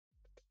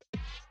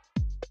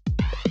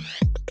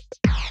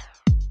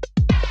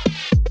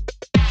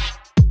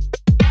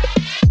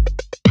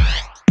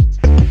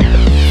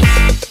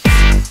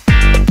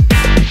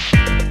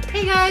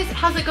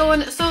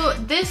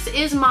this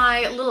is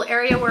my little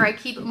area where I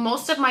keep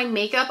most of my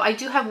makeup. I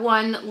do have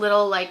one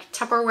little like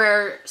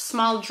Tupperware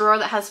small drawer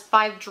that has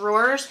 5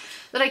 drawers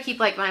that I keep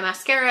like my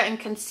mascara and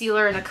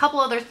concealer and a couple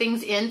other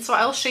things in. So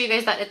I'll show you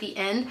guys that at the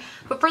end.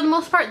 But for the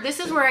most part, this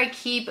is where I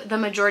keep the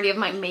majority of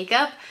my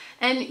makeup.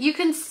 And you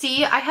can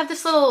see I have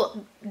this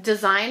little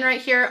design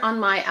right here on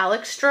my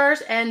Alex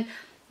drawers, and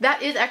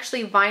that is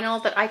actually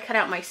vinyl that I cut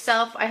out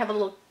myself. I have a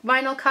little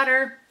vinyl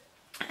cutter,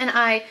 and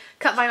I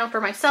cut vinyl for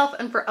myself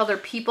and for other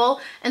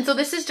people. And so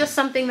this is just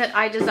something that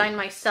I designed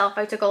myself.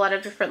 I took a lot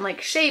of different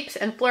like shapes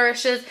and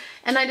flourishes,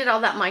 and I did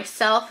all that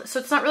myself. So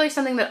it's not really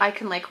something that I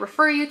can like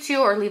refer you to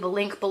or leave a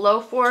link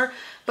below for.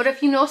 But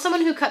if you know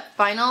someone who cut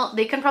vinyl,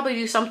 they can probably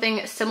do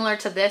something similar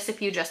to this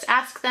if you just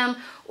ask them,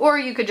 or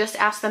you could just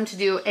ask them to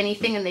do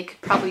anything and they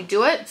could probably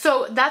do it.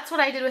 So that's what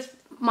I did with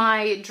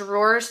my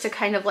drawers to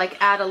kind of like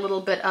add a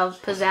little bit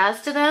of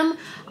pizzazz to them.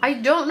 I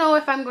don't know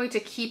if I'm going to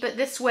keep it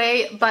this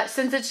way, but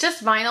since it's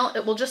just vinyl,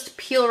 it will just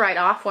peel right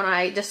off when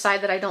I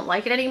decide that I don't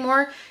like it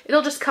anymore.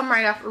 It'll just come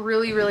right off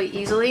really, really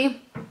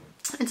easily.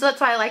 And so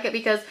that's why I like it,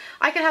 because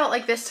I could have it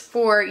like this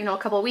for, you know, a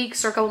couple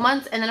weeks or a couple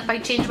months, and then if I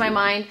change my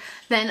mind,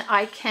 then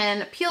I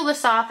can peel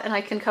this off and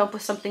I can come up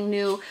with something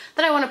new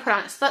that I want to put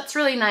on it. So that's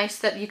really nice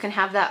that you can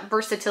have that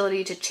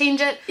versatility to change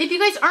it. If you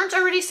guys aren't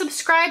already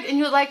subscribed and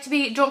you would like to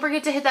be, don't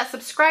forget to hit that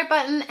subscribe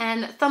button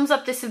and thumbs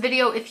up this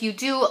video if you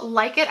do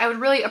like it. I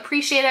would really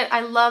appreciate it. I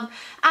love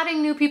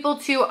adding new people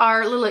to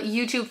our little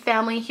YouTube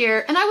family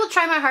here, and I will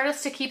try my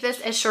hardest to keep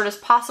this as short as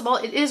possible.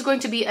 It is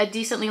going to be a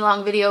decently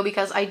long video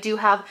because I do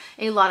have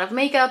a lot of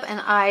makeup and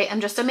I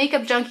am just a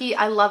makeup junkie.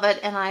 I love it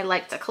and I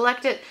like to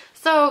collect it.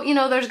 So, you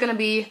know, it's gonna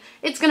be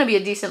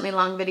a decently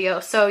long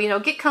video. So, you know,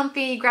 get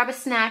comfy, grab a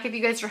snack if you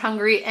guys are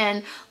hungry,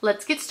 and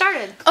let's get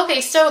started.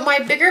 Okay, so my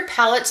bigger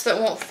palettes that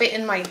won't fit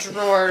in my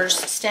drawers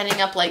standing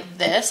up like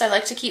this, I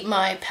like to keep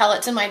my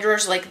palettes in my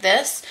drawers like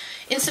this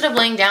instead of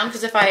laying down,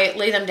 because if I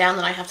lay them down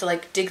then I have to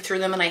like dig through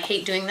them and I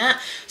hate doing that.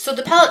 So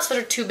the palettes that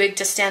are too big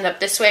to stand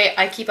up this way,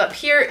 I keep up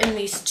here in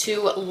these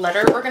 2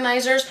 letter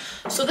organizers.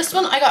 So this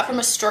one I got from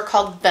a store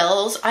called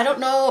Bells. I don't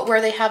know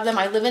where they have them.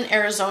 I live in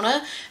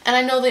Arizona and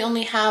I know they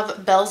only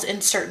have Bells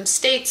in certain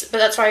states, but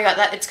that's where I got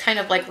that. It's kind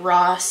of like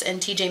Ross and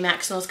TJ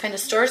Maxx and those kind of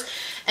stores.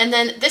 And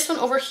then this one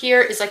over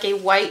here is like a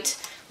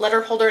white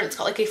letter holder, and it's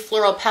got like a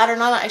floral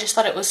pattern on it. I just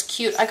thought it was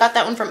cute. I got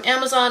that one from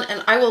Amazon,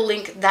 and I will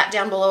link that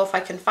down below if I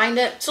can find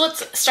it. So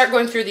let's start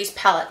going through these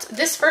palettes.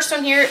 This first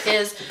one here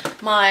is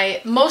my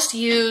most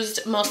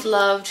used, most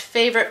loved,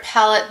 favorite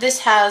palette. This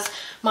has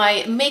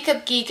my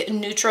Makeup Geek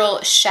neutral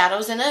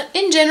shadows in it.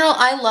 In general,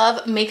 I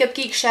love Makeup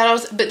Geek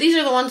shadows, but these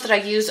are the ones that I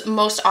use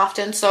most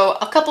often. So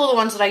a couple of the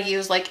ones that I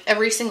use like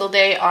every single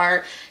day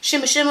are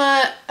Shimma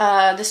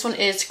Shimma. This one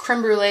is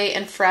Creme Brulee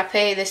and Frappe.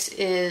 This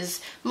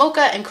is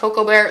Mocha and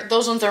Cocoa Bear.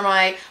 Those ones are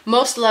my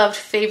most loved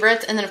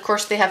favorites. And then of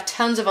course they have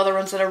tons of other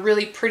ones that are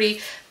really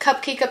pretty.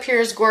 Cupcake up here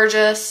is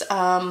gorgeous.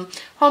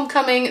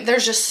 Homecoming,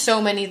 there's just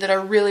so many that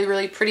are really,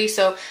 really pretty.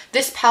 So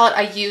this palette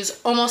I use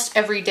almost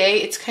every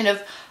day. It's kind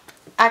of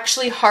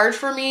actually hard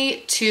for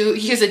me to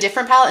use a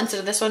different palette instead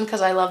of this one because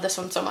I love this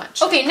one so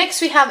much. Okay,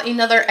 next we have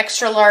another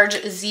extra large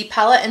Z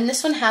palette, and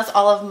this one has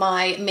all of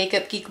my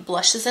Makeup Geek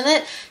blushes in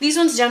it. These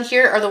ones down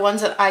here are the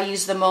ones that I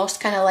use the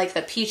most, kind of like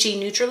the peachy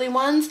neutrally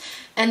ones,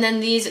 and then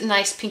these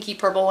nice pinky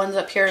purple ones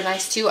up here are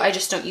nice too. I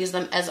just don't use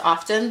them as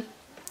often.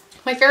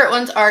 My favorite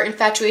ones are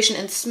Infatuation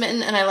and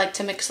Smitten, and I like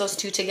to mix those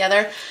 2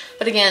 together.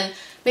 But again,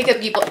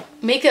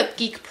 Makeup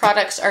Geek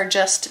products are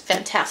just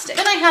fantastic.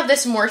 Then I have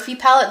this Morphe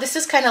palette. This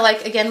is kind of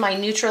like, again, my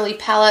neutrally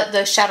palette,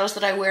 the shadows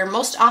that I wear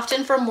most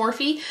often from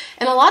Morphe.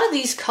 And a lot of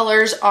these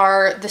colors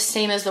are the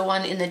same as the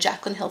one in the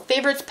Jaclyn Hill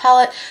Favorites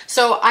palette.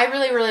 So I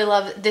really, really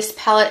love this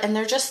palette, and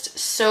they're just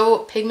so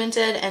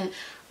pigmented and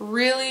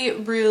really,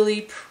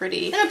 really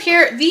pretty. And up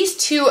here, these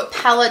 2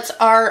 palettes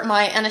are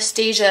my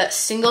Anastasia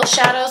single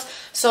shadows.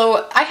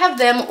 So I have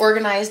them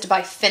organized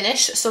by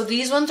finish. So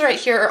these ones right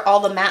here are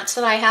all the mattes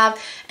that I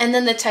have. And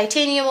then the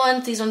titanium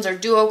ones, these ones are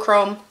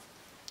duochrome.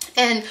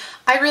 And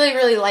I really,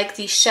 really like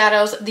these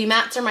shadows. The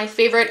mattes are my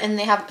favorite, and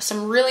they have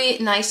some really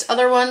nice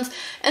other ones.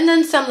 And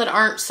then some that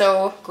aren't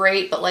so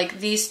great, but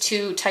like these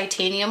 2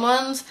 titanium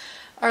ones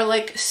are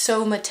like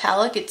so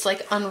metallic. It's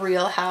like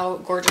unreal how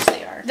gorgeous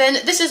they are.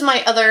 Then this is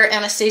my other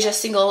Anastasia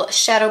single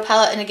shadow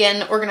palette, and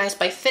again organized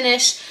by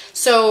finish.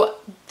 So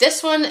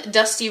this one,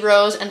 Dusty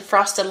Rose and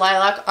Frosted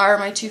Lilac, are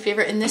my 2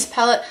 favorite in this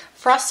palette.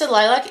 Frosted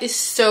Lilac is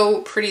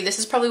so pretty. This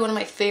is probably one of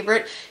my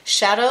favorite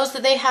shadows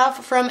that they have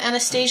from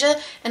Anastasia,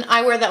 and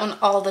I wear that one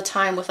all the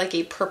time with like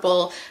a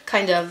purple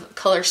kind of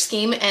color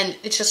scheme, and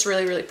it's just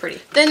really, really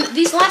pretty. Then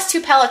these last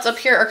 2 palettes up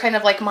here are kind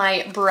of like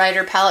my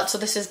brighter palette. So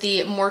this is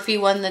the Morphe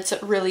one that's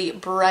really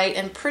bright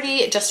and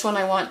pretty, just when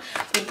I want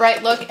a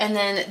bright look, and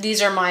then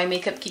these are my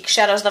Makeup Geek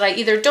shadows that I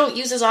either don't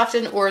use as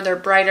often or they're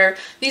brighter.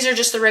 These are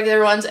just the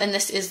regular ones, and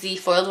this is the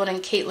foiled one in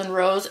Caitlin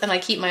Rose, and I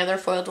keep my other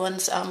foiled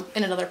ones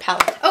in another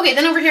palette. Okay,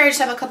 then over here I just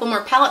have a couple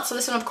more palettes. So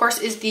this one, of course,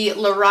 is the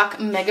Lorac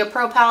Mega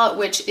Pro palette,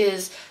 which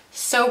is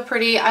So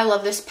pretty. I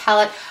love this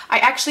palette. I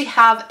actually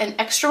have an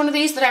extra one of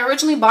these that I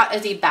originally bought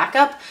as a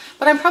backup,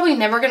 but I'm probably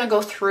never going to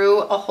go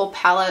through a whole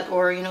palette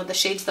or, you know, the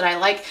shades that I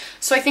like.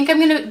 So I think I'm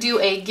going to do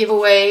a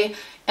giveaway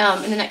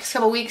in the next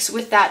couple weeks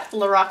with that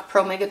Lorac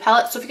Pro Mega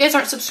Palette. So if you guys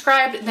aren't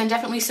subscribed, then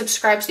definitely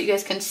subscribe so you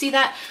guys can see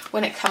that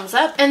when it comes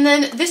up. And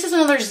then this is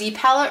another Z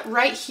palette.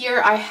 Right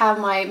here I have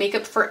my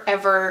Makeup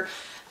Forever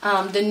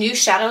the new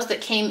shadows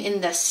that came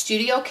in the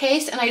studio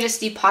case, and I just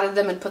depotted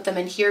them and put them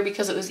in here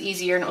because it was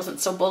easier and it wasn't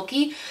so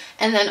bulky.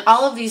 And then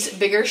all of these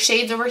bigger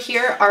shades over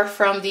here are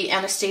from the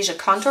Anastasia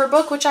contour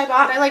book, which I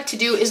bought. What I like to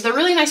do is they're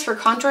really nice for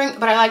contouring,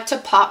 but I like to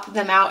pop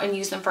them out and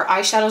use them for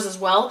eyeshadows as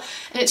well.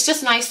 And it's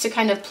just nice to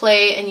kind of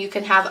play, and you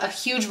can have a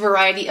huge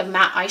variety of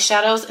matte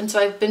eyeshadows. And so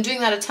I've been doing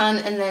that a ton.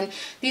 And then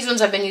these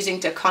ones I've been using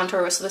to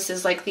contour with. So this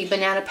is like the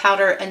banana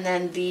powder and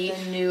then the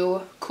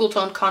new Cool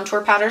Tone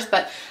contour powders.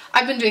 But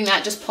I've been doing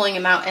that, just pulling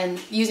them out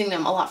and using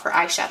them a lot for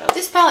eyeshadows.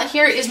 This palette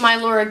here is my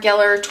Laura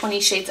Geller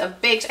 20 Shades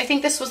of Baked. I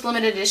think this was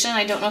limited edition.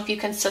 I don't know if you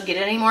can still get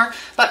it anymore,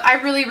 but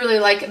I really, really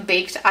like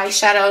baked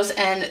eyeshadows,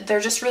 and they're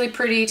just really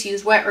pretty to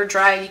use wet or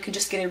dry. You can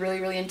just get a really,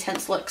 really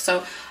intense look,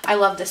 so I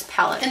love this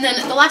palette. And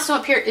then the last one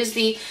up here is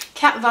the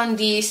Kat Von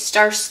D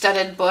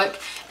Star-Studded book,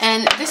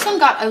 and this one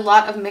got a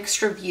lot of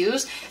mixed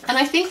reviews, and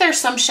I think there's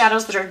some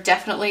shadows that are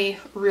definitely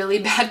really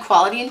bad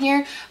quality in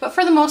here, but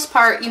for the most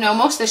part, you know,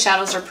 most of the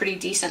shadows are pretty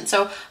decent.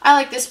 So I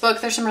like this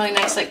book. There's some really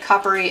nice like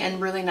coppery and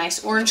really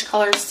nice orange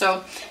colors,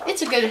 so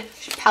it's a good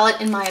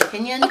palette in my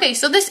opinion. Okay,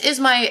 so this is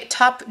my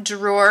top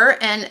drawer,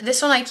 and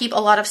this one I keep a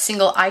lot of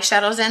single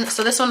eyeshadows in.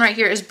 So this one right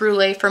here is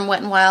Brulee from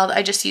Wet n Wild.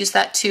 I just use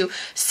that to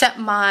set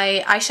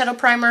my eyeshadow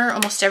primer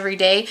almost every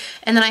day.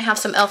 And then I have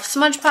some e.l.f.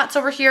 smudge pots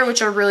over here,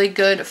 which are really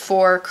good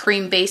for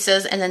cream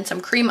bases, and then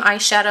some cream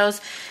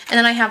eyeshadows. And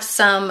then I have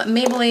some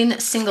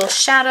Maybelline single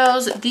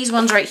shadows. These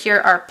ones right here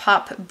are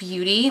Pop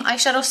Beauty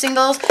eyeshadow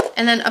singles.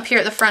 And then up here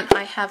at the front,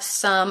 I have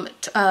some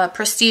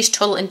Prestige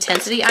Total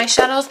Intensity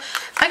eyeshadows.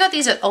 I got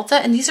these at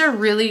Ulta, and these are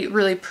really,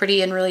 really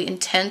pretty and really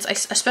intense. I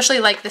especially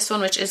like this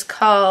one, which is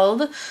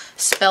called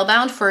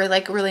Spellbound, for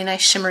like really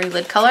nice shimmery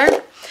lid color.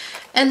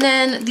 And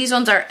then these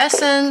ones are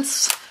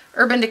Essence,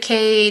 Urban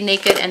Decay,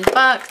 Naked, and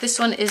Buck. This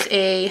one is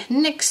a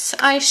NYX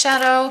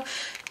eyeshadow,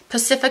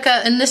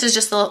 Pacifica, and this is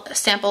just a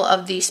sample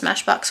of the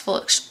Smashbox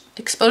Full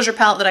Exposure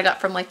palette that I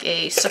got from like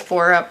a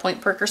Sephora Point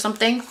Perk or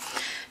something.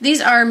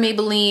 These are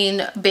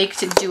Maybelline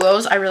Baked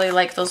Duos. I really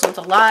like those ones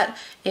a lot.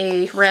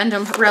 A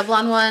random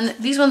Revlon one.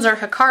 These ones are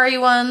Hikari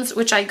ones,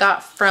 which I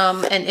got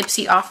from an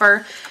IPSY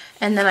offer.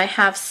 And then I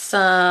have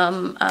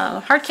some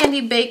Hard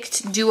Candy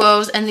Baked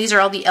Duos, and these are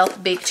all the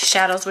e.l.f. Baked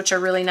Shadows, which are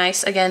really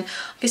nice. Again,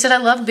 like I said, I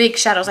love baked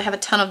shadows. I have a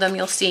ton of them,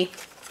 you'll see.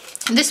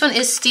 This one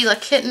is Stila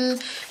Kitten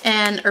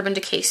and Urban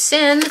Decay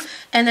Sin.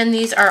 And then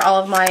these are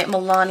all of my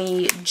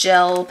Milani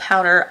Gel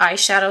Powder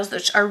eyeshadows,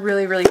 which are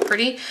really, really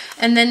pretty.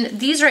 And then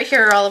these right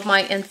here are all of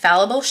my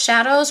Infallible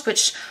shadows,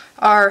 which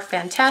are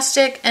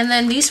fantastic. And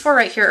then these four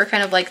right here are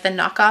kind of like the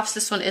knockoffs.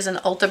 This one is an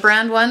Ulta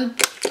brand one,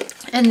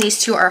 and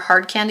these two are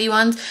Hard Candy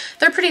ones.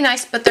 They're pretty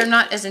nice, but they're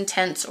not as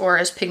intense or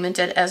as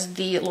pigmented as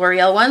the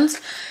L'Oreal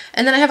ones.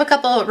 And then I have a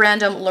couple of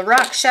random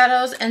Lorac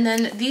shadows, and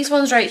then these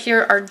ones right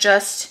here are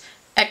just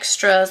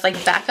extras, like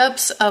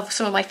backups of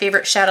some of my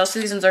favorite shadows. So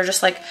these ones are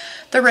just like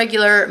the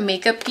regular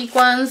Makeup Geek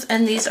ones,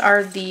 and these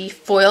are the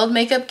foiled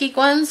Makeup Geek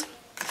ones.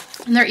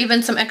 And there are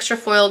even some extra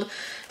foiled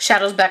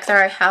shadows back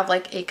there. I have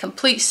like a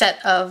complete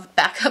set of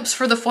backups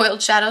for the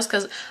foiled shadows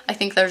because I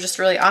think they're just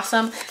really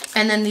awesome.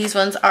 And then these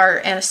ones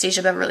are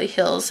Anastasia Beverly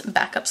Hills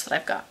backups that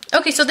I've got.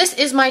 Okay, so this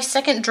is my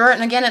second drawer,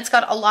 and again, it's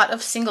got a lot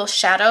of single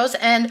shadows.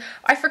 And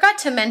I forgot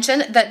to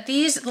mention that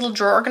these little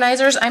drawer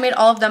organizers, I made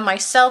all of them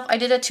myself. I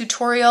did a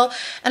tutorial,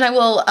 and I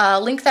will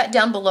link that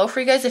down below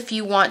for you guys if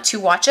you want to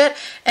watch it.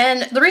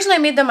 And the reason I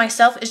made them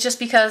myself is just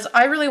because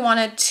I really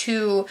wanted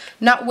to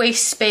not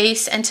waste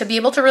space and to be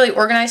able to really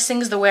organize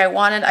things the way I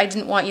wanted. I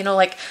didn't want, you know,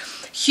 like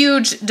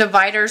huge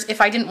dividers. If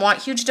I didn't want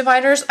huge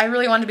dividers, I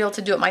really wanted to be able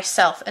to do it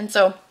myself. And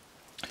so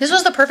this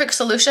was the perfect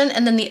solution.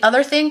 And then the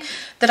other thing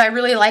that I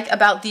really like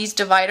about these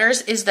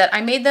dividers is that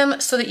I made them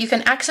so that you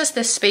can access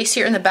this space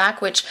here in the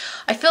back, which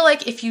I feel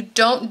like if you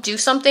don't do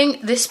something,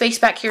 this space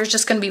back here is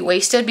just going to be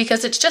wasted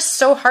because it's just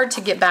so hard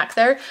to get back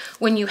there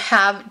when you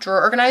have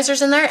drawer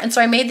organizers in there. And so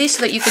I made these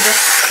so that you could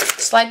just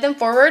slide them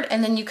forward,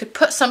 and then you could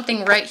put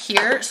something right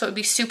here, so it would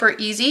be super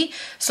easy,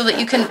 so that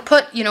you can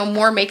put, you know,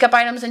 more makeup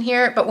items in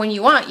here, but when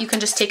you want, you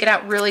can just take it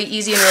out really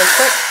easy and really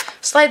quick,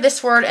 slide this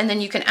forward, and then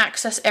you can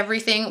access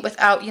everything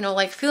without, you know,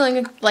 like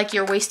feeling like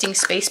you're wasting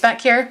space back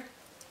here.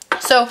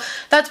 So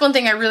that's one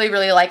thing I really,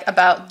 really like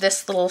about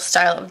this little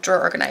style of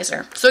drawer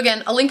organizer. So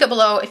again, I'll link it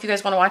below if you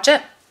guys want to watch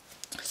it.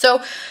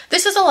 So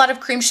this is a lot of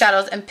cream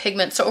shadows and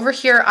pigments. So over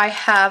here I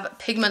have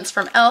pigments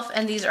from e.l.f.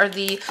 and these are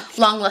the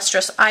Long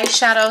Lustrous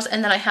eyeshadows.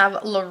 And then I have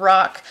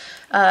Lorac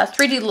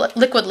 3D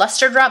Liquid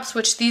Luster Drops,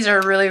 which these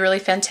are really, really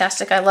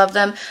fantastic. I love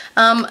them.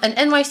 An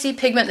NYC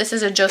pigment. This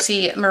is a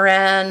Josie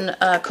Maran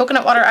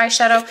Coconut Water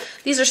eyeshadow.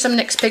 These are some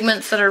NYX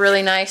pigments that are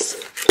really nice.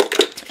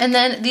 And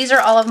then these are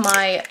all of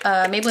my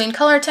Maybelline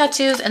color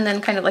tattoos, and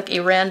then kind of like a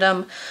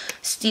random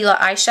Stila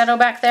eyeshadow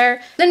back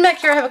there. Then back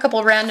here I have a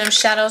couple random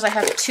shadows. I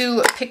have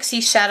two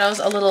Pixie shadows,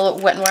 a little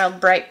Wet n Wild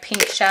bright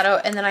pink shadow,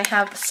 and then I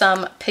have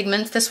some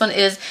pigments. This one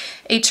is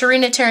a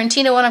Tarina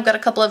Tarantino one. I've got a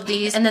couple of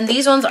these. And then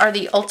these ones are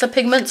the Ulta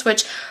pigments,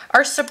 which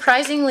are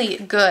surprisingly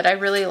good. I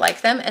really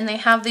like them, and they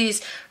have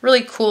these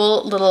really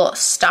cool little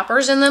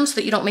stoppers in them so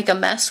that you don't make a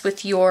mess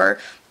with your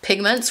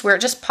pigments, where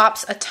it just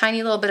pops a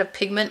tiny little bit of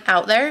pigment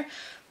out there,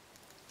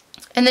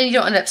 and then you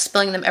don't end up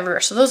spilling them everywhere.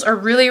 So those are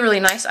really, really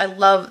nice. I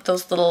love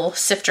those little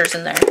sifters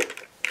in there.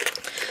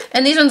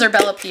 And these ones are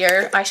Bella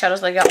Pierre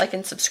eyeshadows that I got like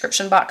in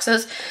subscription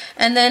boxes.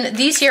 And then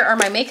these here are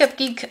my Makeup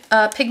Geek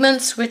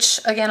pigments, which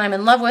again I'm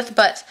in love with,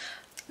 but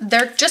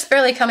they're just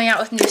barely coming out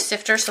with new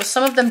sifters, so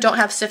some of them don't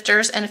have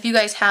sifters, and if you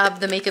guys have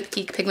the Makeup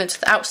Geek pigments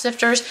without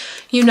sifters,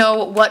 you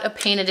know what a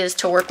pain it is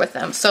to work with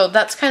them. So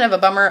that's kind of a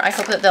bummer. I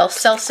hope that they'll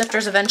sell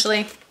sifters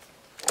eventually.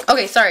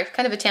 Okay, sorry,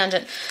 kind of a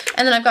tangent.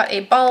 And then I've got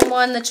a balm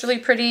one that's really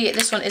pretty.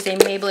 This one is a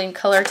Maybelline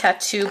Color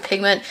Tattoo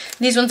pigment.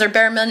 These ones are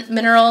Bare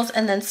Minerals,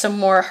 and then some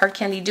more Hard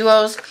Candy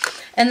Duos.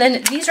 And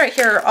then these right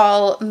here are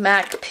all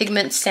MAC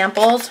Pigment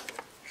Samples.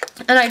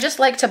 And I just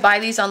like to buy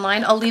these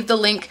online. I'll leave the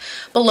link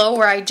below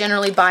where I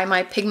generally buy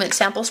my pigment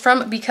samples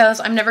from, because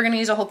I'm never going to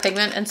use a whole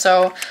pigment, and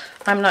so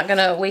I'm not going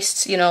to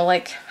waste, you know,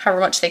 like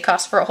however much they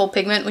cost for a whole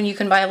pigment when you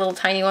can buy a little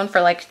tiny one for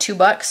like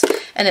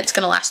 $2 and it's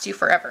going to last you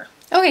forever.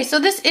 Okay, so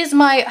this is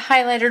my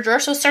highlighter drawer.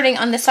 So starting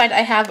on this side, I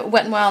have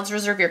Wet n Wild's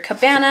Reserve Your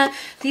Cabana.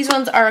 These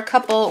ones are a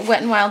couple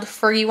Wet n Wild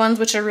Fergie ones,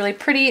 which are really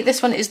pretty.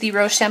 This one is the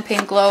Rose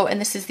Champagne Glow,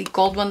 and this is the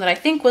gold one that I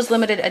think was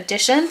limited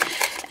edition.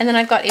 And then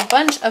I've got a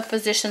bunch of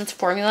Physicians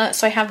Formula.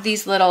 So I have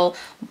these little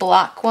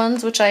block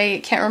ones, which I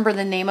can't remember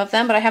the name of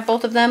them, but I have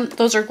both of them.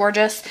 Those are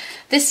gorgeous.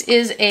 This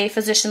is a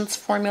Physicians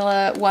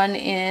Formula one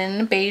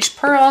in Beige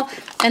Pearl,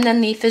 and then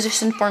the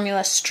Physician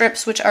Formula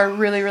strips, which are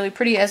really, really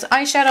pretty as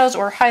eyeshadows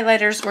or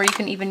highlighters, or you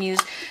can even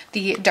use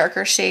the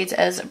darker shades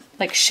as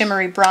like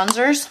shimmery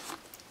bronzers.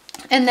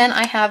 And then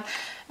I have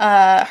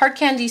Hard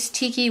Candy's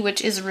Tiki,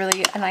 which is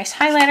really a nice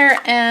highlighter,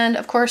 and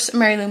of course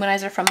Mary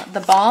Luminizer from The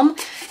Balm.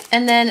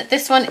 And then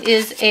this one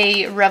is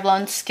a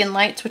Revlon Skin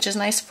Lights, which is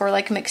nice for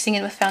like mixing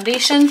in with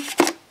foundation.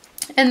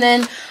 And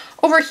then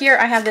over here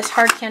I have this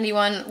Hard Candy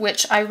one,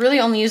 which I really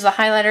only use the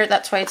highlighter.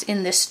 That's why it's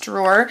in this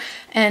drawer,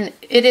 and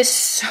it is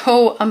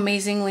so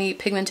amazingly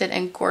pigmented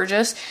and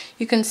gorgeous.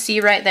 You can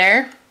see right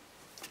there.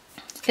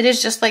 It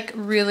is just like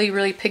really,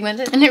 really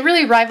pigmented, and it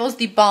really rivals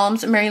the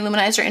Balm's Mary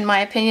Luminizer in my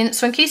opinion.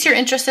 So in case you're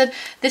interested,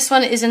 this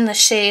one is in the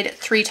shade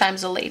 3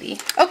 Times a Lady.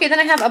 Okay, then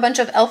I have a bunch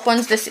of e.l.f.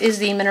 ones. This is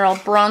the Mineral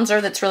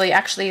Bronzer that's really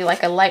actually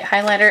like a light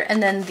highlighter,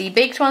 and then the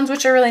baked ones,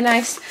 which are really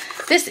nice.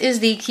 This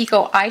is the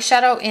Kiko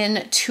eyeshadow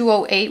in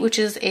 208, which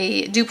is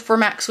a dupe for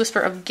MAC's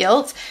Whisper of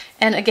Guilt,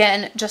 and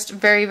again, just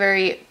very,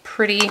 very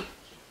pretty.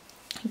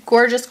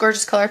 Gorgeous,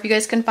 gorgeous color. If you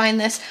guys can find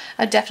this,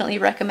 I definitely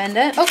recommend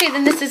it. Okay,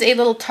 then this is a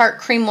little Tarte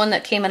cream one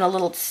that came in a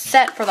little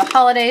set for the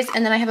holidays.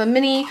 And then I have a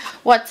mini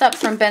What's Up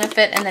from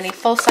Benefit, and then a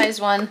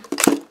full-size one.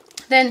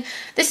 Then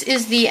this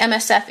is the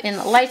MSF in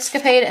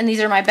Lightscapade, and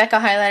these are my Becca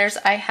highlighters.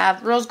 I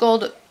have Rose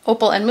Gold,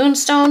 Opal, and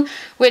Moonstone,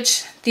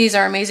 which these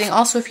are amazing.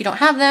 Also, if you don't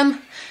have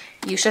them,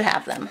 you should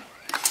have them.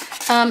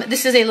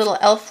 This is a little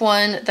e.l.f.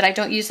 one that I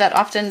don't use that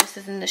often. This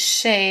is in the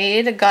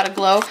shade Gotta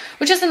Glow,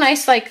 which is a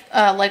nice like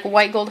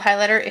white gold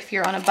highlighter if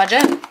you're on a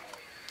budget. And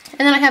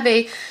then I have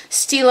a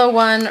Stila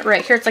one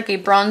right here. It's like a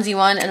bronzy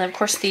one, and of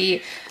course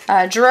the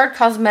Gerard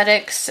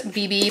Cosmetics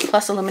BB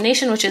Plus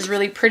Illumination, which is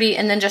really pretty,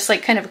 and then just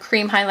like kind of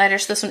cream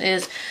highlighters. This one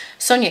is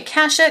Sonia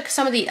Kashuk.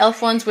 Some of the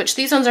e.l.f. ones, which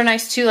these ones are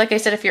nice too, like I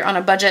said, if you're on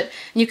a budget,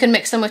 and you can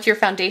mix them with your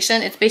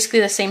foundation. It's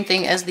basically the same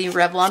thing as the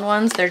Revlon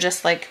ones. They're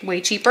just like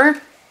way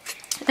cheaper.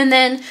 And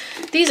then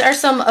these are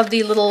some of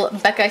the little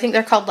Becca, I think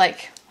they're called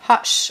like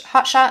hot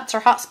shots or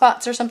hot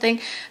spots or something.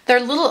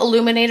 They're little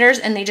illuminators,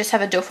 and they just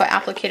have a doe foot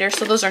applicator,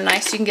 so those are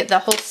nice. You can get the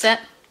whole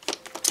set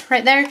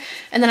right there.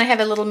 And then I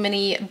have a little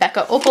mini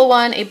Becca Opal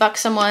one, a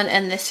Buxom one,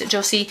 and this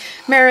Josie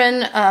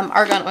Marin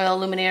Argan Oil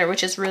Illuminator,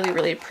 which is really,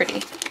 really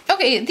pretty.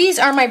 Okay, these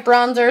are my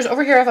bronzers.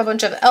 Over here I have a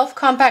bunch of e.l.f.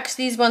 compacts.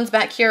 These ones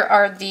back here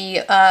are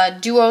the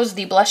duos,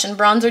 the blush and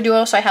bronzer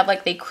duo. So I have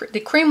like the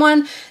cream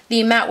one,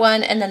 the matte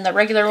one, and then the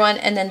regular one.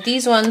 And then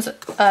these ones,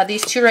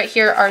 these two right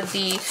here are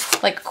the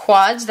like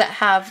quads that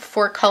have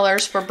 4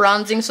 colors for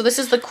bronzing. So this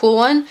is the cool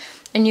one,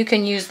 and you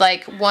can use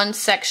like one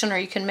section, or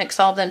you can mix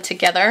all of them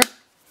together.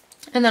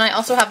 And then I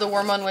also have the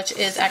warm one, which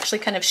is actually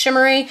kind of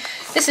shimmery.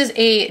 This is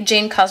a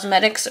Jane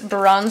Cosmetics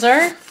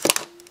bronzer.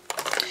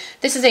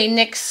 This is a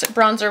NYX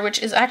bronzer,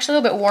 which is actually a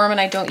little bit warm, and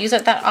I don't use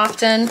it that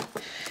often.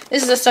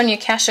 This is a Sonia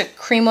Kashuk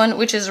cream one,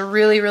 which is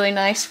really, really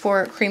nice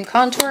for cream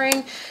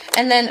contouring.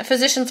 And then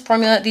Physicians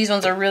Formula, these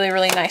ones are really,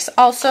 really nice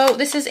also.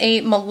 This is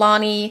a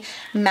Milani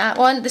matte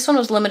one. This one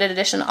was limited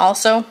edition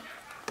also.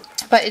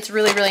 but it's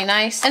really, really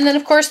nice. And then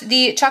of course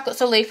the Chocolate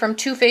Soleil from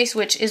Too Faced,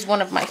 which is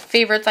one of my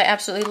favorites. I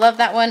absolutely love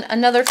that one.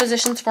 Another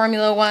Physicians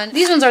Formula one.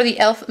 These ones are the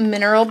e.l.f.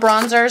 Mineral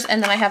Bronzers,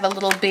 and then I have a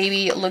little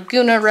baby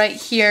Laguna right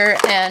here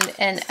and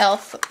an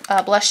e.l.f.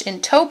 blush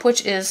in Taupe,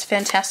 which is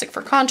fantastic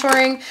for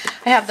contouring.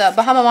 I have the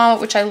Bahama Mama,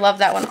 which I love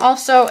that one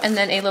also, and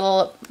then a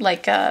little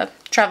like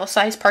travel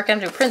size Park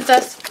Avenue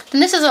Princess.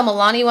 And this is a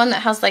Milani one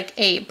that has like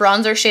a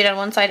bronzer shade on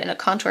one side and a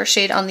contour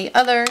shade on the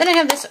other. Then I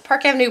have this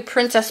Park Avenue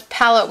Princess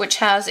palette, which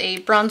has a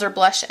bronzer,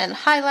 blush, and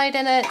highlight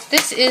in it.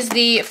 This is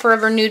the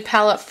Forever Nude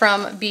palette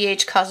from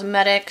BH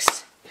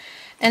Cosmetics.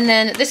 And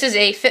then this is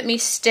a Fit Me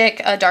Stick,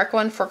 a dark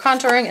one for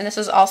contouring, and this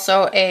is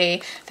also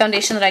a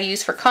foundation that I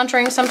use for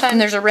contouring sometimes.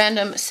 There's a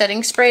random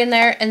setting spray in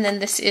there, and then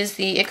this is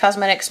the IT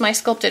Cosmetics My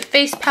Sculpted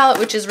Face palette,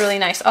 which is really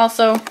nice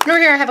also. And over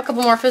here I have a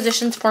couple more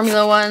Physicians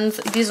Formula ones.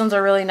 These ones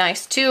are really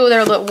nice too.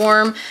 They're a little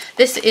warm.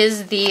 This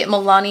is the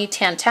Milani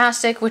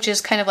Tantastic, which is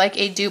kind of like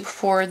a dupe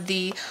for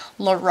the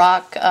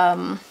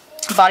Lorac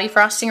body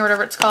frosting or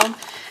whatever it's called.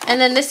 And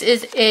then this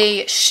is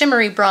a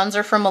shimmery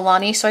bronzer from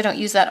Milani, so I don't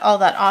use that all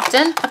that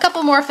often. A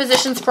couple more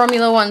Physicians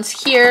Formula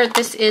ones here.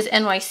 This is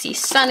NYC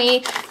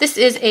Sunny. This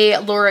is a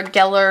Laura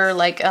Geller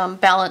like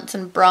balance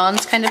and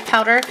bronze kind of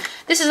powder.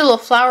 This is a little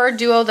flower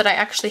duo that I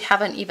actually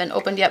haven't even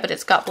opened yet, but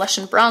it's got blush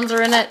and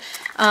bronzer in it.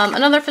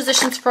 Another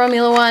Physicians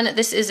Formula one.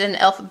 This is an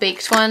e.l.f.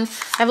 Baked one.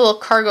 I have a little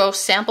Cargo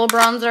Sample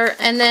bronzer.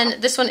 And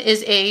then this one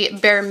is a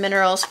Bare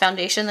Minerals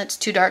foundation that's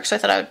too dark, so I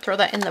thought I would throw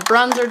that in the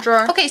bronzer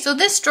drawer. Okay, so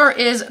this drawer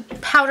is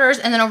powders,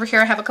 and then over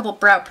here I have a couple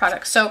brow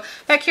products. So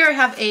back here I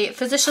have a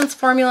Physicians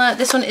Formula.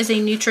 This one is a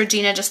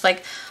Neutrogena, just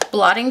like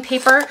blotting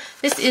paper.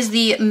 This is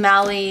the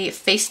Mally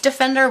Face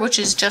Defender, which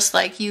is just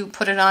like you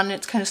put it on,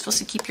 it's kind of supposed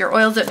to keep your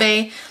oils at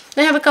bay.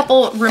 Then I have a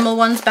couple Rimmel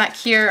ones back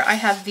here. I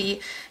have the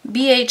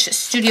BH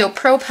Studio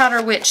Pro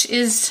powder, which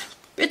is,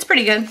 it's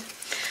pretty good.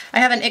 I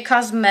have an IT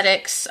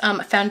Cosmetics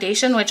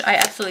foundation, which I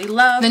absolutely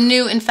love. The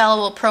new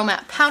Infallible Pro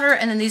Matte powder,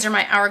 and then these are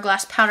my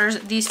Hourglass powders.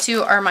 These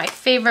two are my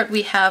favorite.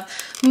 We have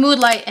Mood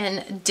Light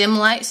and Dim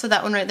Light. So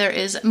that one right there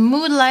is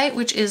Mood Light,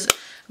 which is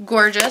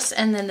gorgeous,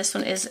 and then this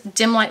one is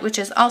Dim Light, which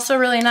is also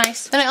really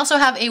nice. Then I also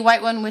have a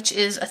white one, which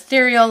is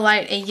Ethereal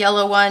Light, a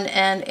yellow one,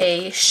 and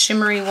a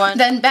shimmery one.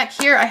 Then back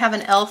here I have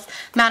an e.l.f.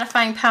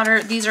 mattifying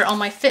powder. These are all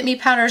my Fit Me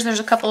powders. There's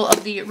a couple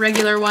of the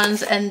regular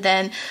ones and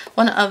then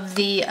one of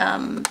the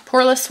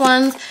poreless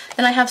ones.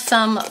 Then I have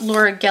some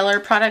Laura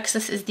Geller products.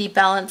 This is the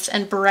Balance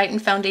and Brighten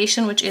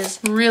foundation, which is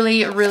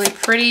really, really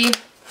pretty.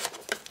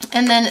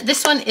 And then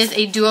this one is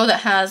a duo that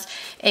has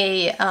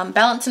a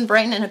Balance and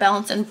Brighten and a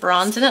Balance and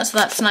Bronze in it, so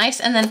that's nice.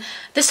 And then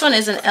this one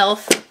is an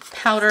e.l.f.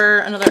 powder,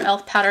 another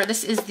e.l.f. powder.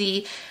 This is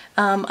the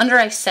Under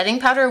Eye Setting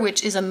Powder,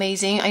 which is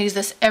amazing. I use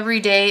this every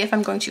day if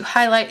I'm going to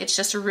highlight. It's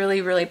just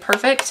really, really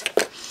perfect.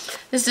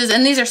 This is,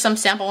 and these are some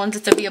sample ones.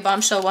 It's a Be a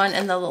Bombshell one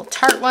and the little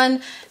Tarte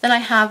one. Then I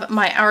have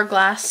my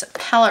Hourglass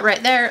palette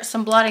right there,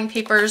 some blotting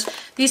papers.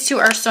 These two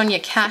are Sonia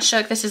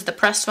Kashuk. This is the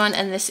pressed one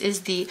and this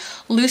is the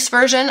loose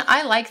version.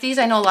 I like these.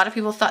 I know a lot of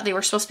people thought they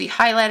were supposed to be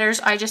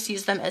highlighters. I just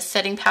use them as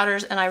setting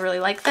powders and I really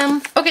like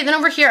them. Okay, then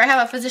over here I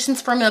have a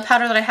Physicians Formula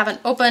powder that I haven't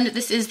opened.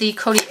 This is the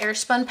Coty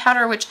Airspun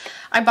powder, which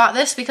I bought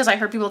this because I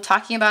heard people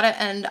talking about it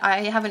and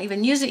I haven't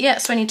even used it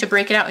yet, so I need to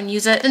break it out and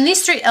use it. And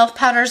these three e.l.f.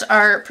 powders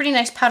are pretty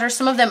nice powders.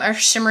 Some of them are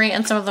shimmery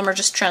and some of them are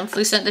just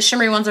translucent. The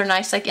shimmery ones are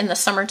nice like in the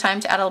summertime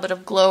to add a little bit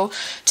of glow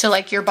to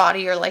like your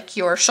body or like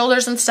your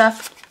shoulders and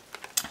stuff,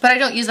 but I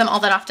don't use them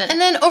all that often.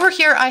 And then over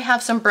here I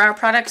have some brow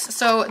products.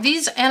 So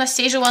these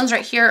Anastasia ones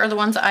right here are the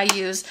ones that I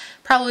use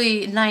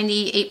probably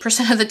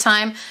 98% of the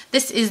time.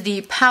 This is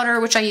the powder,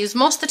 which I use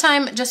most of the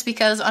time just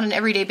because on an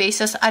everyday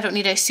basis I don't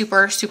need a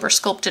super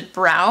sculpted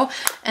brow.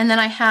 And then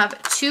I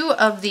have two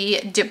of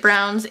the dip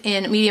browns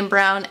in medium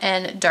brown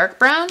and dark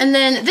brown. And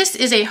then this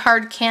is a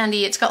hard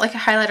candy. It's got like a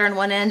highlighter on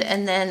one end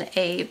and then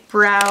a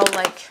brow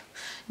like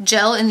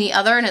gel in the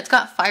other, and it's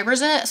got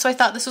fibers in it, so I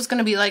thought this was going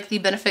to be like the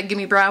Benefit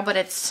Gimme Brow, but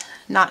it's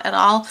not at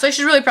all. So I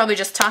should really probably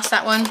just toss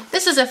that one.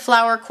 This is a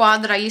flower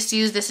quad that I used to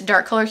use this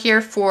dark color here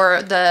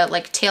for the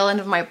like tail end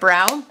of my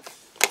brow.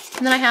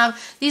 And then I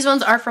have, these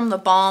ones are from the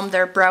Balm.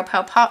 They're Brow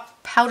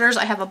powders.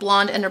 I have a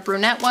blonde and a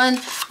brunette one.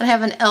 I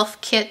have an e.l.f.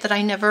 kit that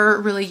I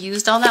never really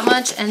used all that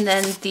much, and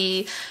then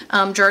the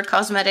Gerard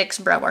Cosmetics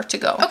Brow Art to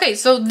Go. Okay,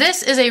 so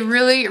this is a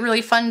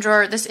really fun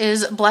drawer. This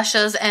is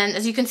blushes, and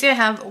as you can see I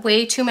have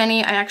way too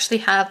many. I actually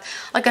have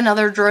like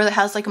another drawer that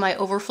has like my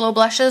overflow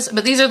blushes,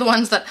 but these are the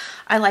ones that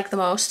I like the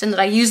most and that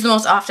I use the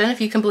most often,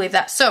 if you can believe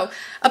that. So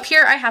up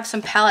here I have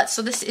some palettes.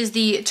 So this is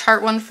the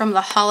Tarte one from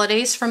the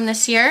holidays from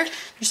this year.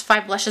 There's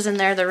 5 blushes in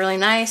there. They're really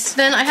nice.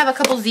 Then I have a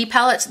couple Z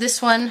palettes.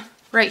 This one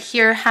right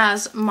here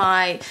has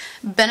my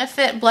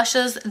Benefit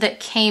blushes that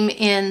came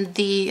in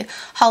the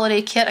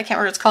holiday kit. I can't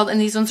remember what it's called.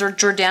 And these ones are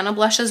Jordana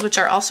blushes, which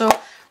are also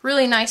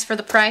really nice for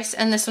the price.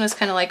 And this one is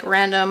kind of like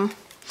random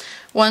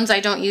ones I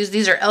don't use.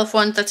 These are e.l.f.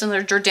 ones. That's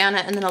another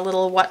Jordana, and then a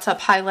little What's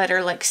Up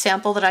highlighter like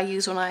sample that I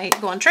use when I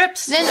go on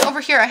trips. Then over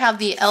here I have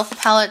the e.l.f.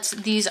 palettes.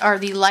 These are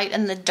the light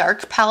and the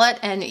dark palette,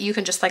 and you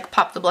can just like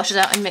pop the blushes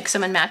out and mix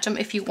them and match them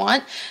if you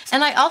want.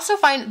 And I also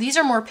find these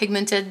are more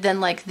pigmented than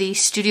like the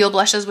Studio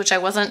blushes, which I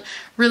wasn't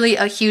really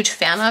a huge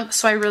fan of,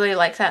 so I really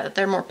like that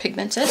they're more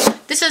pigmented.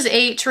 This is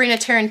a Tarina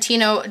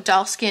Tarantino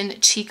Doll Skin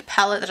Cheek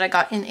palette that I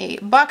got in a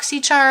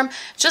BOXY charm.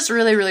 Just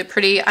really, really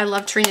pretty. I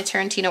love Tarina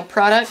Tarantino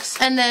products.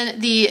 And then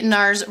the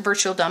NARS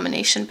Virtual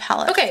Domination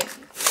palette.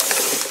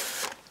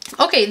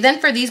 Okay, then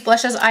for these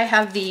blushes, I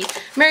have the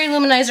Mary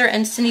Luminizer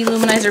and Cindy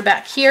Luminizer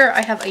back here.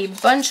 I have a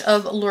bunch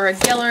of Laura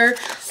Geller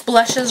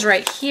blushes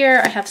right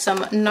here. I have some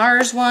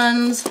NARS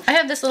ones. I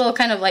have this little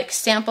kind of like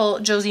sample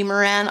Josie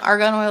Moran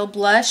Argan Oil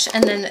blush,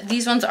 and then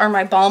these ones are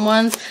my balm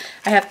ones.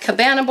 I have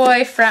Cabana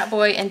Boy, Frat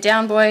Boy, and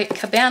Down Boy.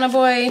 Cabana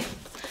Boy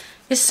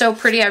is so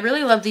pretty. I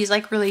really love these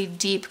like really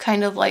deep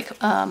kind of like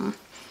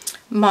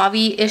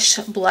mauve-ish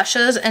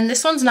blushes, and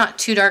this one's not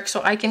too dark,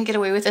 so I can get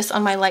away with this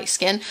on my light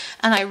skin,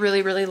 and I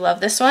really, really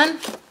love this one.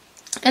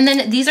 And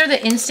then these are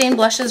the Instain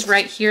blushes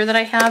right here that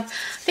I have.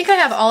 I think I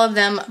have all of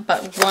them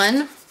but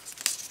one,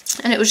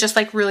 and it was just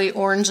like really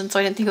orange, and so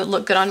I didn't think it would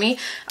look good on me.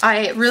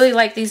 I really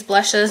like these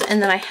blushes. And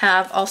then I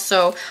have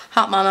also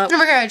Hot Mama.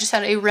 Over here I just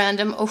had a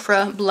random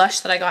Ofra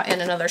blush that I got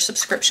in another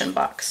subscription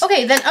box.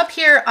 Okay, then up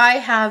here I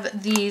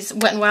have these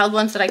Wet n Wild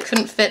ones that I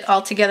couldn't fit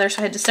all together,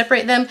 so I had to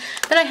separate them.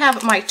 Then I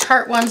have my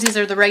Tarte ones. These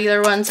are the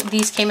regular ones.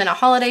 These came in a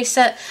holiday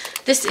set.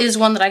 This is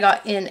one that I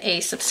got in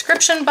a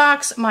subscription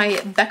box. My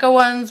Becca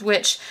ones,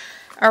 which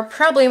are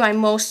probably my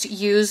most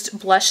used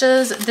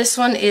blushes. This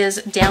one is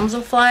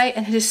Damselfly,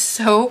 and it is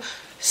so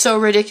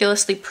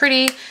ridiculously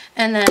pretty.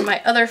 And then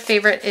my other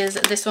favorite is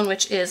this one,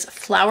 which is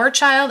Flower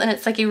Child, and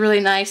it's like a really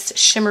nice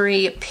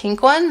shimmery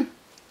pink one.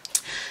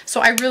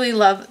 So I really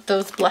love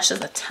those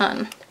blushes a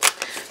ton.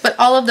 But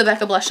all of the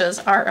Becca blushes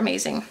are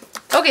amazing.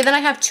 Okay, then I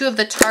have two of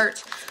the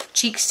Tarte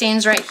cheek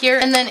stains right here,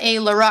 and then a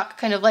Lorac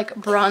kind of like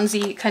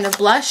bronzy kind of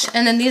blush.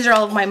 And then these are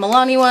all of my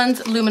Milani ones.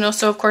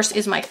 Luminoso, of course,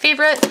 is my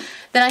favorite.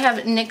 Then I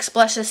have NYX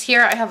blushes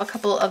here. I have a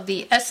couple of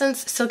the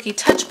Essence Silky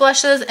Touch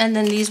blushes, and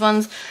then these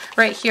ones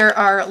right here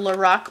are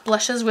Lorac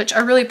blushes, which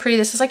are really pretty.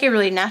 This is like a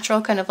really natural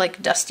kind of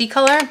like dusty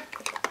color.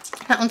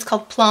 That one's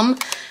called Plum.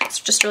 It's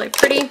just really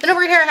pretty. Then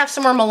over here I have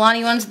some more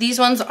Milani ones. These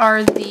ones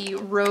are the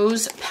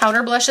Rose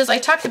Powder blushes. I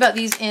talked about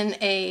these in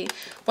a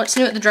What's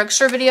New at the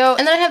Drugstore video.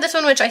 And then I have this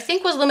one, which I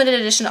think was limited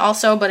edition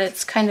also, but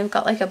it's kind of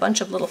got like a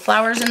bunch of little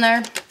flowers in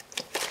there.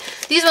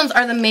 These ones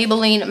are the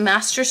Maybelline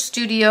Master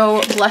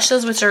Studio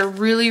blushes, which are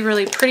really,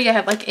 really pretty. I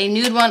have like a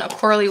nude one, a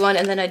corally one,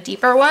 and then a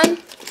deeper one.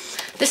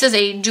 This is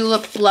a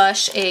Julep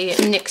blush, a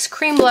NYX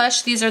cream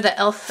blush. These are the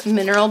e.l.f.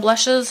 mineral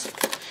blushes,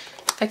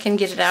 if I can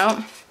get it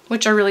out,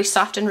 which are really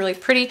soft and really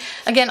pretty.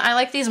 Again, I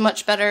like these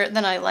much better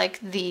than I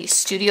like the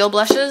Studio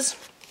blushes.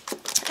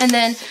 And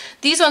then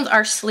these ones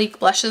are Sleek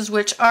blushes,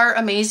 which are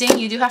amazing.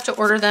 You do have to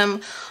order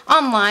them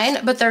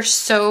online, but they're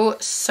so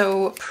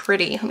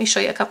pretty. Let me show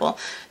you a couple.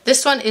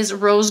 This one is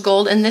Rose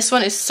Gold, and this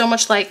one is so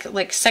much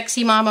like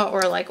Sexy Mama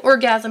or like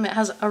Orgasm. It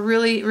has a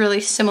really, really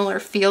similar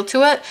feel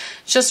to it.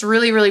 It's just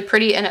really, really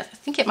pretty, and I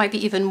think it might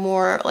be even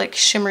more like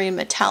shimmery and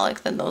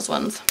metallic than those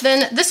ones.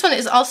 Then this one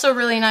is also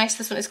really nice.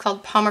 This one is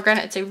called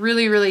Pomegranate. It's a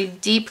really, really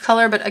deep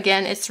color, but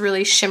again, it's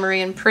really shimmery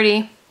and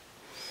pretty.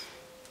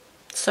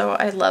 So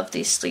I love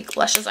these Sleek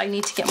blushes. I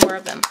need to get more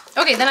of them.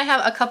 Okay, then I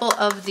have a couple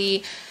of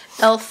the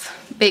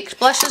e.l.f. baked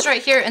blushes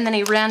right here, and then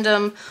a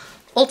random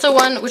Ulta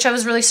one, which I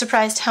was really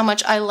surprised how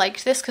much I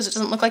liked this because it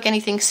doesn't look like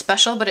anything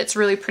special, but it's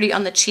really pretty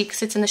on the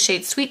cheeks. It's in the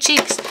shade Sweet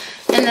Cheeks.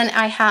 And then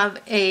I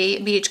have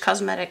a BH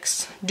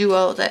Cosmetics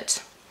duo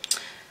that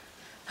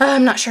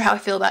I'm not sure how I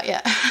feel about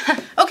yet.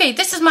 Okay,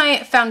 this is my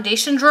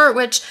foundation drawer,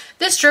 which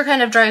this drawer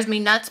kind of drives me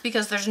nuts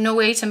because there's no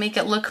way to make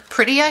it look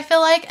pretty, I feel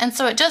like, and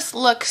so it just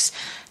looks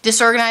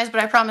disorganized,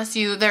 but I promise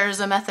you there's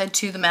a method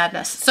to the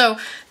madness. So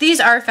these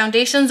are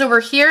foundations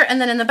over here,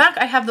 and then in the back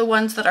I have the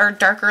ones that are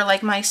darker,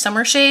 like my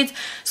summer shades.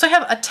 So I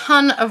have a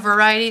ton of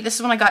variety. This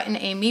is one I got in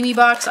a Mimi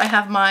box. I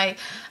have my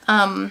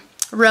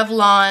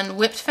Revlon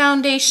Whipped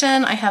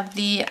Foundation. I have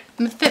the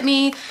Fit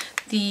Me,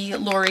 the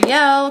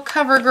L'Oreal,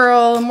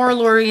 CoverGirl, more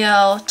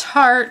L'Oreal,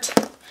 Tarte,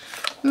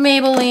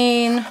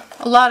 Maybelline,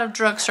 a lot of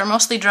drugstore,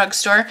 mostly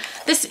drugstore.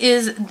 This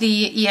is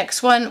the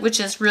EX1, which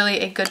is really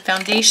a good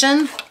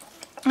foundation.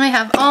 I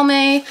have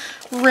Almay,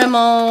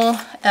 Rimmel,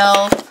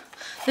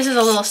 e.l.f. This is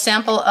a little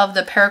sample of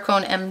the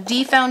Perricone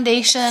MD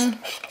foundation.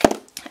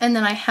 And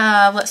then I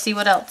have, let's see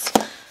what else,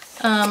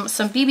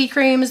 some BB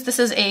creams. This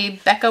is a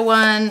Becca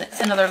one,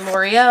 another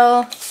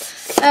L'Oreal,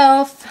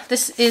 e.l.f.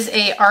 This is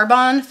a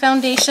Arbonne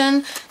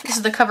foundation. This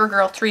is the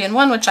CoverGirl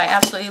 3-in-1, which I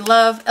absolutely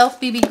love.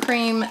 e.l.f. BB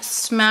cream,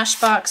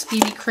 Smashbox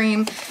BB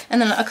cream,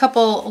 and then a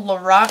couple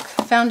Lorac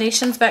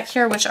foundations back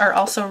here, which are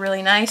also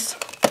really nice.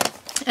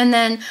 And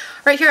then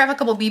right here I have a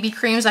couple BB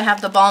creams. I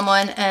have the Balm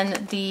one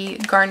and the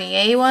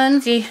Garnier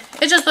one. See,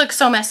 it just looks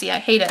so messy. I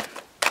hate it.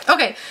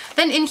 Okay,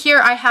 then in here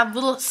I have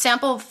little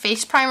sample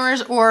face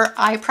primers or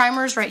eye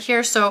primers right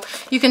here. So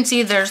you can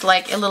see there's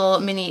like a little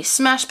mini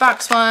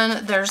Smashbox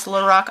one, there's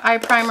Lorac eye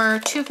primer,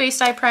 Too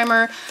Faced eye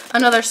primer,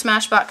 another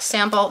Smashbox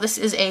sample. This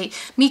is a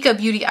Mika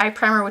Beauty eye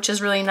primer, which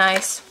is really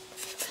nice.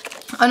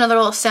 Another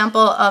little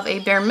sample of a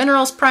Bare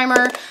Minerals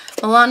primer,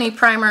 Milani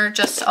primer,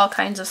 just all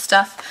kinds of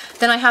stuff.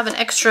 Then I have an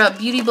extra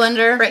beauty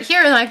blender right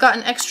here, and I've got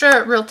an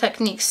extra Real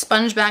Techniques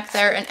sponge back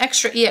there, an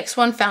extra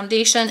EX1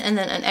 foundation, and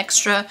then an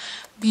extra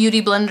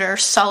Beauty Blender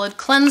solid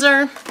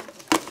cleanser.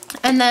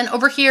 And then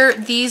over here,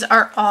 these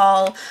are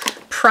all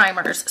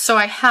primers. So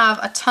I have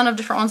a ton of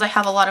different ones. I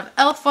have a lot of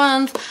e.l.f.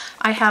 ones.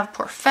 I have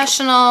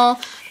Professional.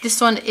 This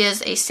one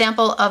is a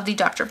sample of the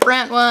Dr.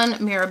 Brandt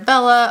one,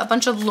 Mirabella, a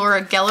bunch of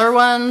Laura Geller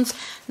ones,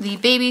 the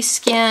Baby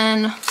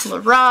Skin,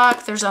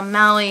 Lorac. There's a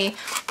Mally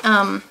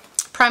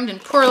Primed and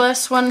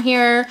Poreless one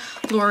here,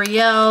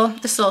 L'Oreal.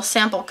 This little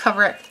sample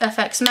Cover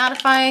FX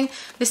mattifying.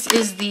 This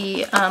is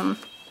the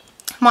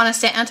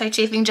Monistat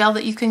anti-chafing gel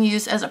that you can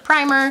use as a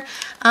primer.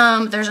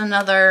 There's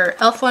another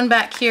e.l.f. one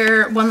back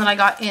here, one that I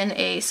got in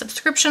a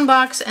subscription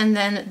box, and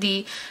then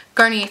the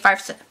Garnier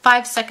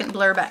 5 Second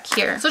Blur back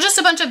here. So just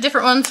a bunch of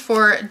different ones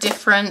for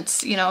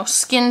different, you know,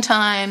 skin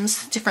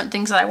times, different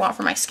things that I want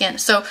for my skin.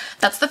 So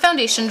that's the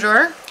foundation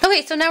drawer.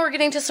 Okay, so now we're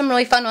getting to some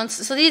really fun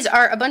ones. So these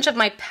are a bunch of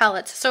my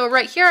palettes. So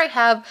right here I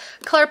have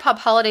ColourPop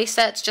holiday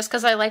sets, just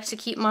because I like to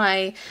keep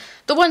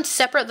the ones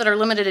separate that are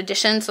limited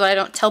edition, so I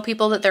don't tell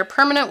people that they're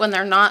permanent when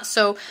they're not.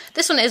 So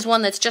this one is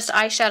one that's just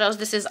eyeshadows.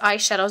 This is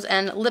eyeshadows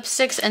and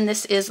lipsticks, and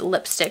this is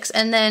lipsticks.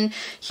 And then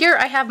here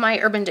I have my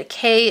Urban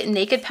Decay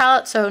Naked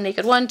palette, so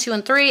Naked 1, 2,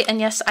 and 3, and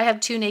yes, I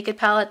have 2 Naked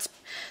palettes.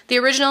 The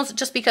originals,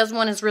 just because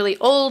one is really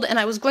old, and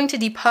I was going to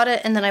depot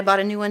it, and then I bought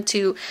a new one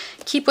to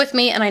keep with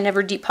me, and I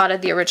never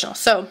depotted the original.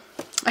 So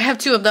I have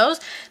 2 of those.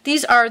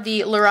 These are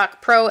the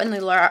Lorac Pro and the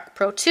Lorac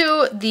Pro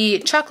 2, the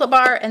Chocolate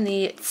Bar and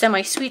the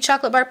Semi-Sweet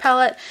Chocolate Bar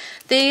palette.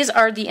 These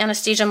are the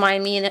Anastasia Maya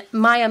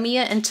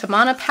Mia and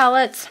Tamana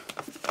palettes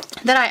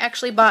that I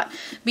actually bought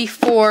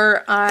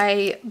before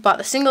I bought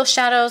the single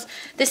shadows.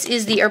 This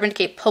is the Urban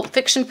Decay Pulp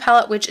Fiction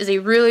palette, which is a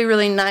really,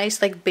 really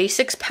nice like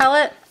basics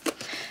palette.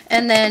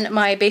 And then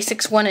my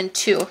basics 1 and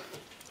 2.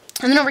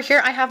 And then over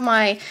here I have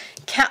my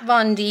Kat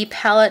Von D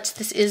palette.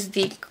 This is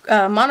the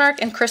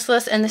Monarch and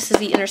Chrysalis, and this is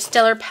the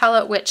Interstellar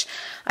palette, which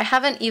I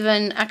haven't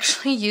even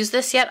actually used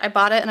this yet. I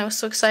bought it and I was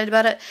so excited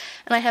about it,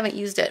 and I haven't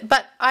used it.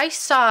 But I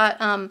saw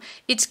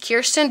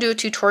ItsKeerstin do a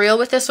tutorial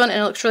with this one,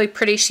 and it looks really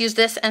pretty. She used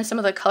this and some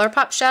of the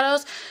ColourPop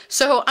shadows.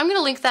 So I'm going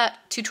to link that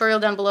tutorial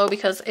down below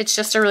because it's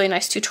just a really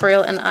nice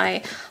tutorial, and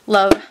I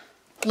love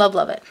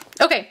it.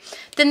 Okay,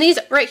 then these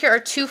right here are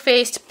Too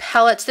Faced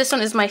palettes. This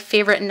one is my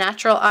favorite,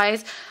 Natural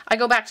Eyes. I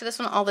go back to this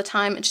one all the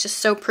time. It's just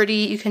so pretty.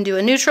 You can do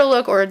a neutral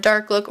look or a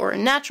dark look or a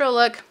natural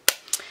look.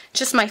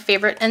 Just my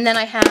favorite. And then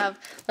I have,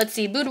 let's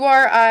see,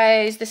 Boudoir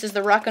Eyes. This is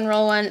the Rock and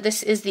Roll one.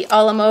 This is the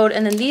a la mode.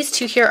 And then these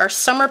 2 here are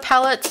summer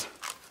palettes.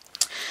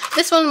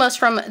 This one was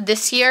from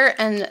this year,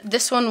 and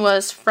this one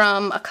was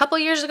from a couple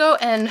years ago,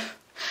 and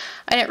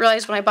I didn't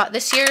realize when I bought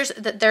this year's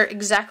that they're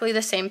exactly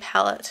the same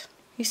palette.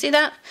 You see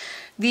that?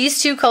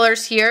 These 2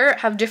 colors here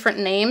have different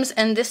names,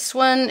 and this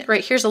one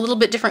right here is a little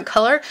bit different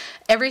color.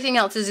 Everything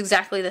else is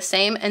exactly the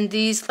same, and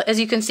these, as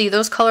you can see,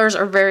 those colors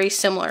are very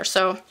similar.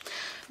 So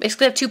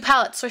basically I have 2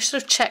 palettes, so I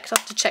should have checked. I'll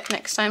have to check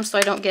next time so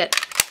I don't get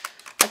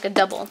like a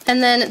double.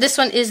 And then this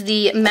one is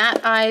the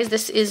Matte Eyes.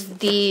 This is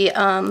the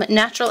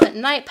Natural at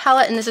Night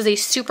palette, and this is a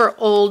super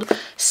old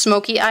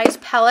Smoky Eyes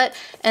palette.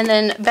 And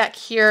then back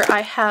here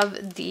I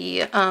have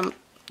the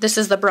this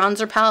is the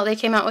bronzer palette they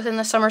came out with in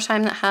the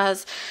summertime that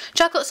has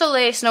Chocolate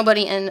Soleil, Snow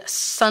Bunny, and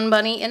Sun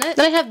Bunny in it.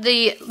 Then I have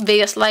the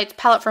Vegas Lights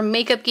palette from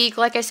Makeup Geek.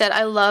 Like I said,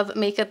 I love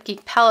Makeup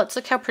Geek palettes.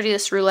 Look how pretty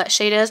this roulette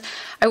shade is.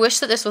 I wish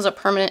that this was a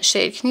permanent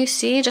shade. Can you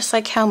see just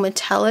like how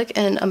metallic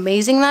and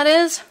amazing that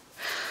is?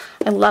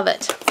 I love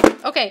it.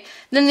 Okay,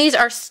 then these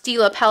are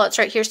Stila palettes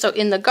right here. So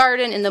in the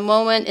Garden, in the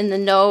Moment, in the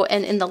No,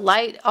 and in the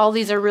Light. All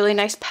these are really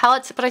nice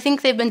palettes, but I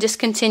think they've been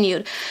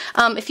discontinued.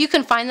 If you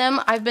can find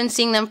them, I've been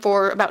seeing them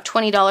for about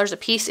 $20 a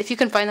piece. If you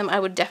can find them, I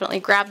would definitely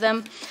grab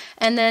them.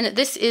 And then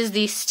this is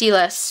the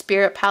Stila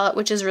Spirit palette,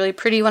 which is really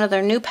pretty. One of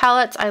their new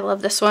palettes. I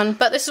love this one.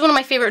 But this is one of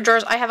my favorite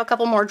drawers. I have a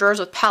couple more drawers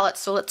with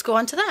palettes, so let's go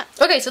on to that.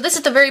 Okay, so this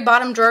is the very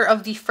bottom drawer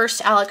of the first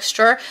Alex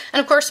drawer.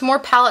 And of course, more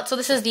palettes. So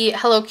this is the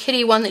Hello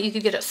Kitty one that you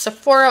could get at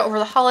Sephora over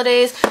the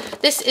holidays.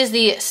 This is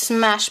the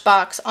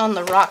Smashbox On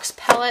the Rocks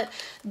palette.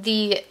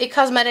 The It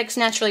Cosmetics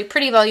Naturally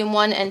Pretty Volume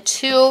 1 and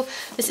 2.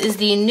 This is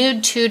the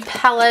Nude Tude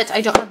palette. I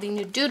don't have the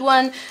Nude Dude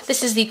one.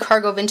 This is the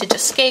Cargo Vintage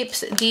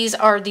Escapes. These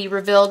are the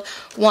Revealed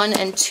 1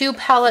 and 2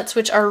 palettes,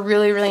 which are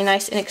really, really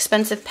nice,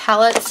 inexpensive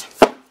palettes.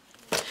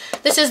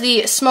 This is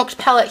the Smoked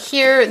palette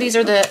here. These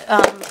are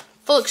the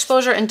Full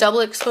Exposure and Double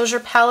Exposure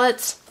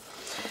palettes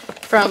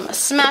from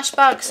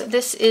Smashbox.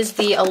 This is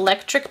the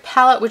Electric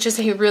palette, which is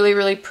a really,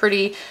 really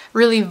pretty,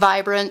 really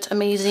vibrant,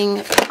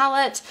 amazing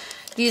palette.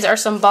 These are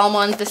some balm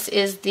ones. This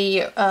is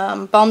the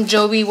Balm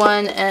Jovi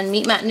one and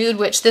Meat Matte Nude,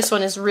 which this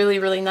one is really,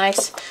 really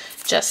nice.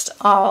 Just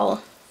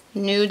all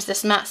nudes.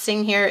 This matte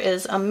Sing here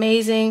is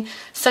amazing.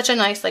 Such a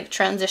nice like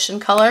transition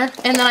color.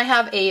 And then I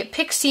have a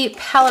PIXY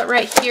palette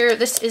right here.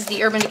 This is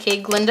the Urban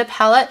Decay Glinda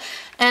palette.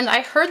 And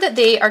I heard that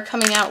they are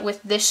coming out with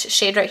this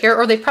shade right here,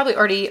 or they probably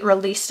already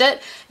released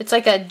it. It's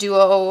like a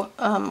duo,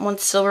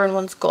 one's silver and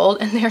one's gold,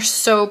 and they're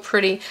so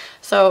pretty.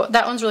 So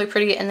that one's really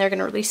pretty, and they're going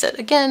to release it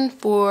again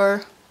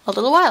for a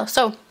little while.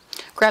 So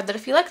grab that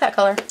if you like that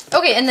color.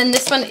 Okay, and then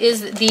this one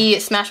is the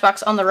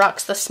Smashbox on the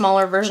Rocks, the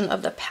smaller version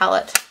of the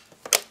palette.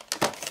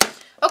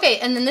 Okay,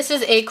 and then this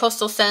is a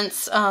Coastal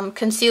Scents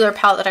concealer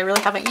palette that I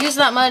really haven't used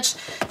that much.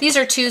 These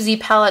are 2 Z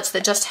palettes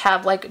that just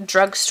have like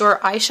drugstore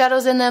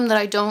eyeshadows in them that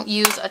I don't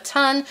use a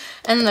ton.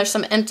 And then there's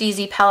some empty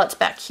Z palettes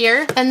back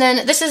here. And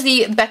then this is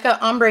the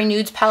Becca Ombre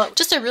Nudes palette.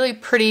 Just a really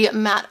pretty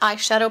matte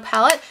eyeshadow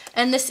palette.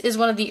 And this is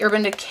one of the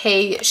Urban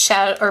Decay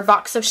shadow or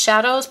Box of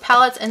Shadows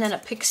palettes, and then a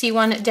PIXY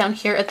one down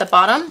here at the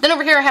bottom. Then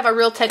over here I have a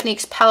Real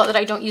Techniques palette that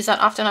I don't use that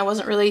often. I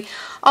wasn't really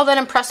all that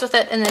impressed with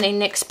it. And then a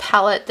NYX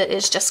palette that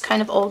is just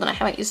kind of old and I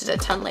haven't used it a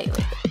ton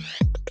lately.